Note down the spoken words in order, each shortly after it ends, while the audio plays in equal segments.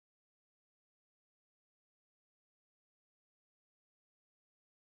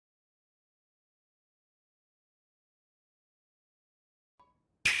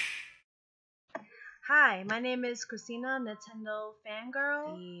Hi, my name is Christina, Nintendo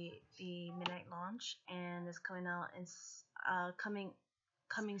Fangirl. The midnight launch, and it's coming out in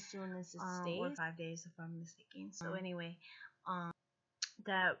coming soon in 6 days or 5 days if I'm mistaken. So anyway,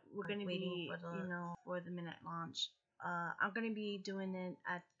 that we're gonna be for the midnight launch. I'm gonna be doing it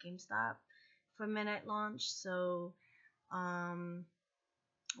at GameStop for midnight launch. So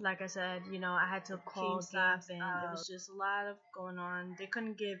like I said, I had to call GameStop, and it was just a lot of going on. They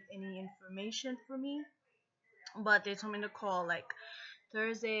couldn't give any information for me, but they told me to call like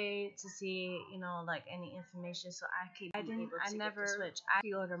Thursday to see, like any information, so I never get the Switch. I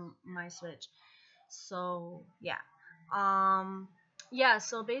pre-order my Switch. So yeah,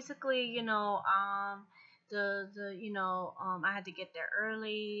 so basically, I had to get there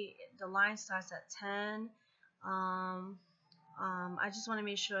early. The line starts at 10. I just want to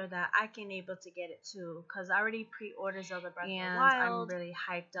make sure that I can able to get it too, because I already pre-ordered Zelda Breath of the Wild. I'm really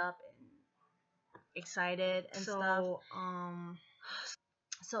hyped up and excited and stuff.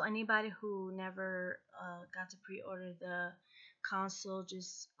 So anybody who never got to pre-order the console,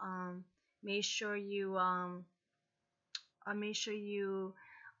 just make sure you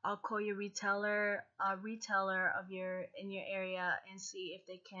call your retailer of your in your area and see if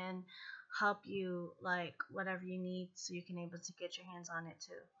they can help you, like whatever you need, so you can able to get your hands on it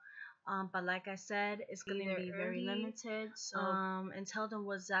too. But like I said, it's going to be very limited. So and tell them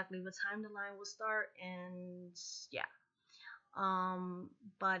exactly what time the line will start, and yeah.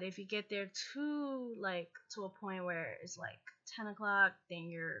 But if you get there to a point where it's like 10 o'clock, then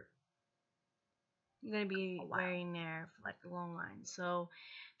you're gonna be waiting there for like a long line. So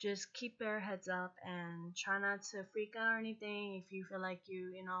just keep your heads up and try not to freak out or anything. If you feel like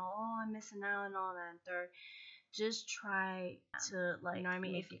I'm missing out and all that and third, just try to, like, you know what I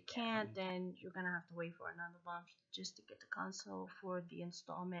mean. If you can't, then you're gonna have to wait for another month just to get the console for the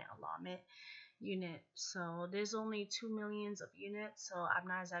installment allotment unit. So there's only 2 millions of units, so I'm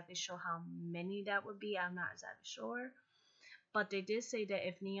not exactly sure how many that would be. I'm not exactly sure, but they did say that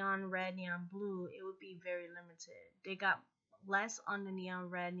if neon red, neon blue, it would be very limited. They got less on the neon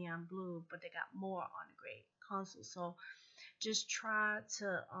red, neon blue, but they got more on the gray console. So just try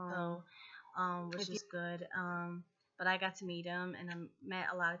to which is good. But I got to meet them, and I met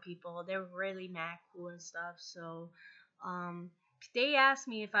a lot of people. They're really mad cool and stuff. So they asked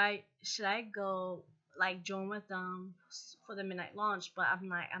me if I should go like join with them for the midnight launch, but I'm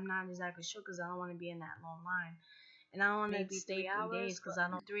not exactly sure, because I don't want to be in that long line, and I don't want to stay 3 days, because I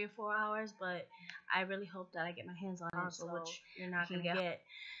don't 3 or 4 hours. But I really hope that I get my hands on it, so which you're not gonna get.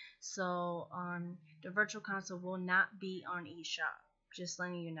 So the virtual console will not be on eShop, just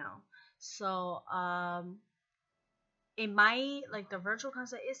letting you know. So it might, like, the virtual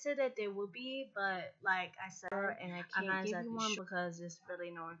console, it said that there will be, but like I said, and I can't give you one because there's really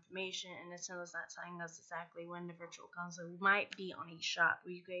no information, and Nintendo's not telling us exactly when the virtual console might be on eShop,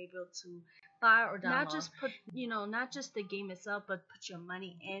 where you can able to buy or download. Not just the game itself, but put your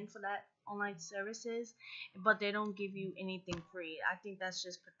money in for that online services, but they don't give you anything free. I think that's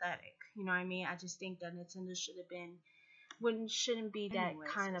just pathetic. You know what I mean? I just think that Nintendo shouldn't be that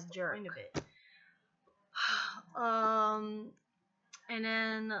kind of jerk. Point of it. And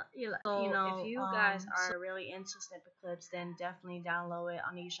then if you guys are really into Snippet Clips, then definitely download it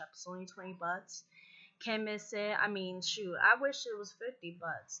on eShop. It's only $20. Can't miss it. I mean, shoot, I wish it was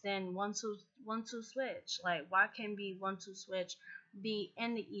 $50. Then one two switch. Like, why can't be one two switch be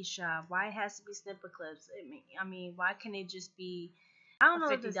in the eShop? Why it has to be Snippet Clips? I mean, why can't it just be? I don't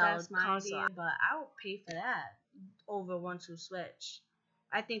know if that's my idea, but I would pay for that over one two switch.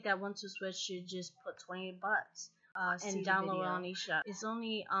 I think that one two switch should just put $20 and download it on eShop. It's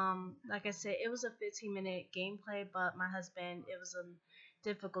only like I said, it was a 15-minute gameplay, but my husband, it was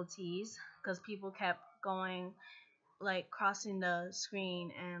difficulties because people kept going, like crossing the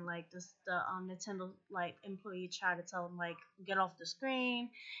screen, and like the Nintendo like employee tried to tell him, like, get off the screen,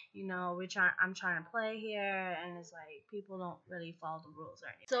 I'm trying to play here, and it's like people don't really follow the rules or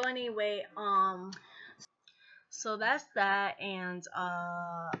anything. So anyway, so that's that, and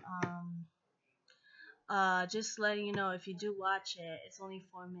just letting you know, if you do watch it, it's only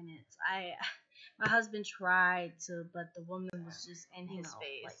 4 minutes. My husband tried to, but the woman was just in his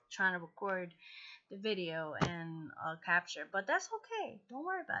face, like, trying to record the video and capture. But that's okay. Don't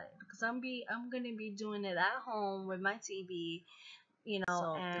worry about it, because I'm gonna be doing it at home with my TV,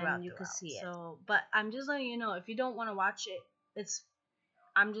 so and you can see it. So, but I'm just letting you know, if you don't want to watch it,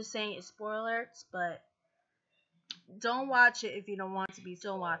 I'm just saying it's spoiler alerts, but don't watch it if you don't want to be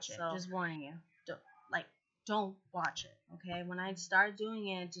spoiled. Don't watch it. So, just warning you. Don't watch it, okay? When I start doing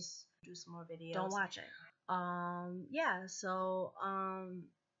it, just do some more videos. Don't watch it. Yeah, so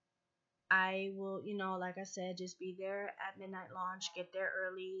I will, like I said, just be there at midnight launch. Get there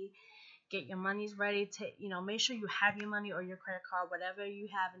early. Get your monies ready to, make sure you have your money or your credit card, whatever you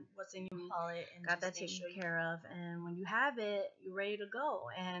have, what's in your wallet, and got that taken care of. And when you have it, you're ready to go.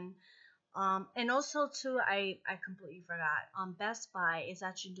 And also too, I completely forgot. Best Buy is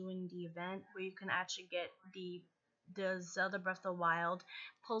actually doing the event where you can actually get the Zelda Breath of the Wild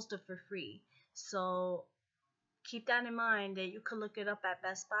poster for free. So keep that in mind that you could look it up at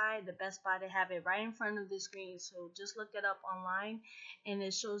Best Buy. The Best Buy, they have it right in front of the screen. So just look it up online, and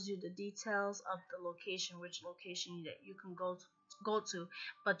it shows you the details of the location, which location that you can go to.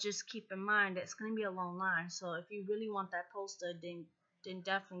 But just keep in mind that it's going to be a long line. So if you really want that poster, then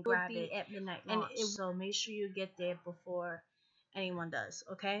definitely grab it at midnight launch. So make sure you get there before anyone does.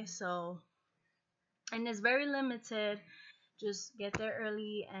 Okay, so, and it's very limited. Just get there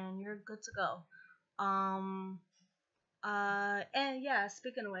early and you're good to go. And yeah,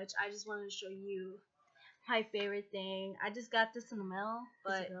 speaking of which, I just wanted to show you my favorite thing. I just got this in the mail,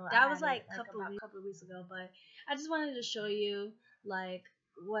 but that was like a couple of weeks ago. But I just wanted to show you like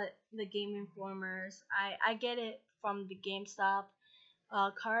what the Game Informers. I get it from the GameStop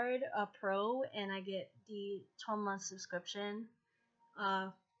card Pro, and I get the 12-month subscription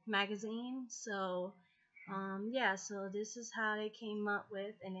magazine. So yeah, so this is how they came up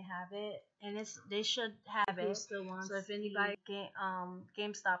with, and they have it, and they should have it. Still want, so if anybody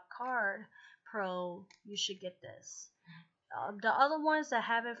GameStop card Pro, you should get this. The other ones that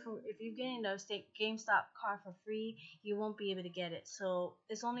have it for, if you're getting the GameStop card for free, you won't be able to get it. So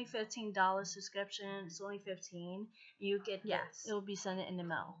it's only $15 subscription. It's only 15. You get this. It will be sent in the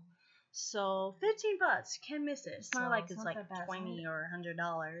mail. So $15, can't miss it. It's not like it's like $20 or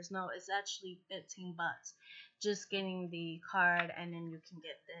 $100. No, it's actually $15. Just getting the card, and then you can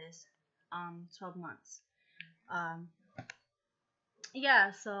get this 12 months.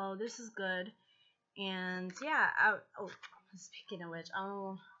 Yeah, so this is good. And yeah, speaking of which,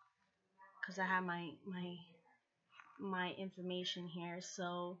 because I have my information here.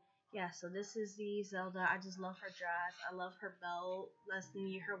 So yeah, so this is the Zelda. I just love her dress. I love her belt, less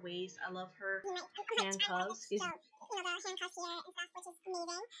near her waist. I love her handcuffs. So, the handcuffs here and stuff, which is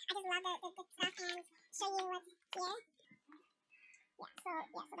amazing. I just love the stuff, and show you what's here.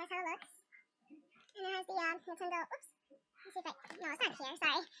 Yeah, so that's how it looks. And it has the Nintendo, oops. Let's see if no, it's not here,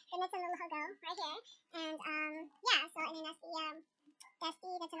 sorry. The Nintendo logo right here. And yeah, so and then that's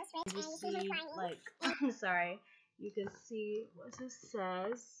the Nintendo Switch, and you see him flying. Like, sorry, you can see what it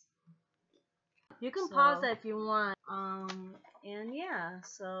says. You can pause that if you want. And yeah,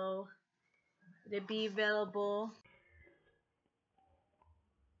 so it'll be available.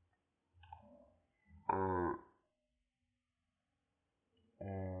 Sorry.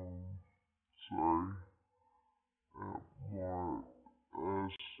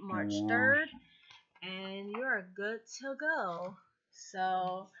 March 3rd, and you are good to go.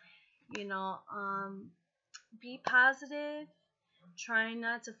 So, be positive. Try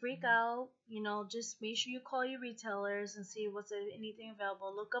not to freak out. Just make sure you call your retailers and see what's anything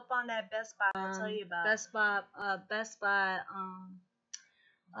available. Look up on that Best Buy. I'll tell you about Best Buy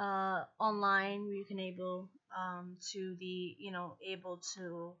online, where you can able to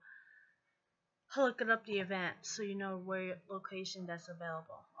look it up the event, so you know where location that's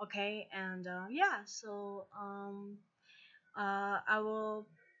available. Okay, and yeah, so I will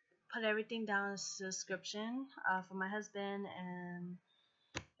put everything down in the description for my husband, and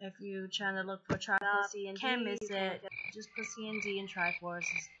if you trying to look for Triforce CND, can't miss it. Just put CND and Triforce.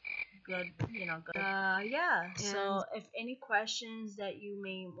 It's good, good. Yeah. So if any questions that you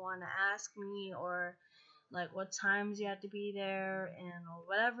may want to ask me, or like what times you have to be there, and or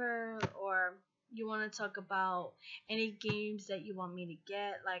whatever, or you want to talk about any games that you want me to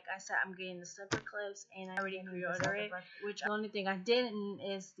get, like I said, I'm getting the Slipper Clips, and I already pre-ordered it. Which the only thing I didn't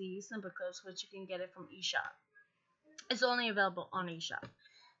is the Slipper Clips, which you can get it from eShop. It's only available on eShop.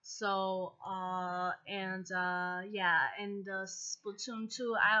 So yeah, and the Splatoon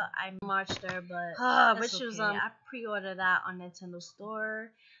 2, I marched there, but which was I pre-ordered that on Nintendo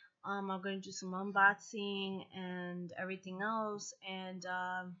Store. I'm gonna do some unboxing and everything else, and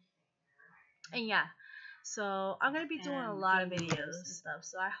yeah, so I'm gonna be doing a lot of videos and stuff.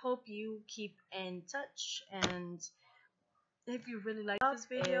 So I hope you keep in touch, and if you really like this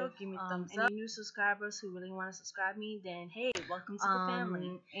video, give me a thumbs up. Any new subscribers who really want to subscribe me, then hey, welcome to the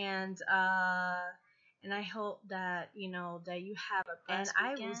family. And I hope that that you have a blessed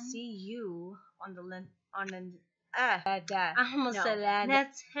weekend. And I will see you on the I almost said that.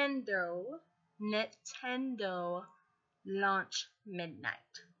 Nintendo launch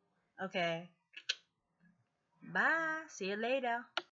midnight. Okay. Bye. See you later.